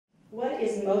What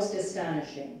is most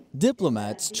astonishing?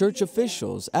 Diplomats, church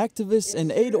officials, activists,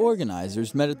 and aid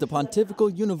organizers met at the Pontifical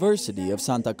University of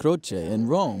Santa Croce in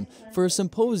Rome for a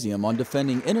symposium on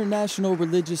defending international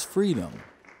religious freedom.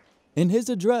 In his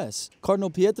address, Cardinal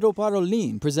Pietro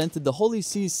Parolin presented the Holy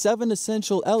See's 7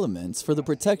 essential elements for the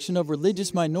protection of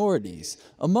religious minorities,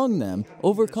 among them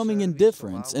overcoming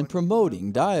indifference and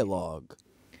promoting dialogue.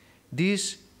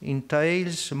 This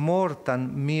entails more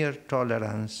than mere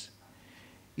tolerance.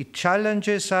 It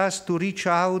challenges us to reach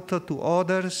out to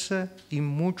others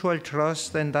in mutual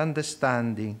trust and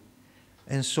understanding,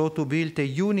 and so to build a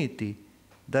unity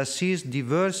that sees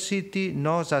diversity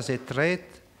not as a threat,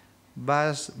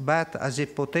 but as a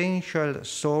potential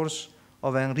source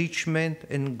of enrichment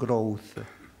and growth.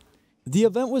 The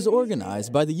event was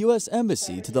organized by the U.S.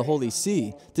 Embassy to the Holy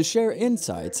See to share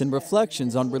insights and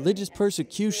reflections on religious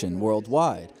persecution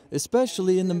worldwide,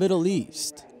 especially in the Middle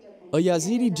East. A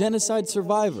Yazidi genocide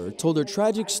survivor told her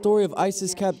tragic story of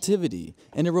ISIS captivity,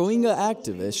 and a Rohingya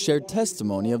activist shared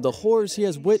testimony of the horrors he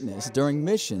has witnessed during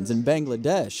missions in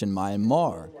Bangladesh and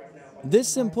Myanmar. This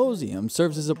symposium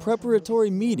serves as a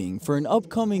preparatory meeting for an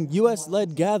upcoming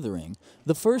U.S.-led gathering.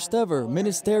 The first ever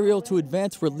Ministerial to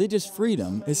Advance Religious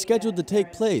Freedom is scheduled to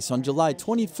take place on July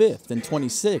 25th and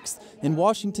 26th in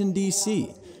Washington,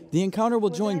 D.C. The encounter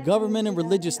will join government and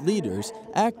religious leaders,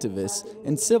 activists,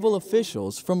 and civil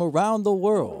officials from around the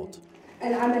world.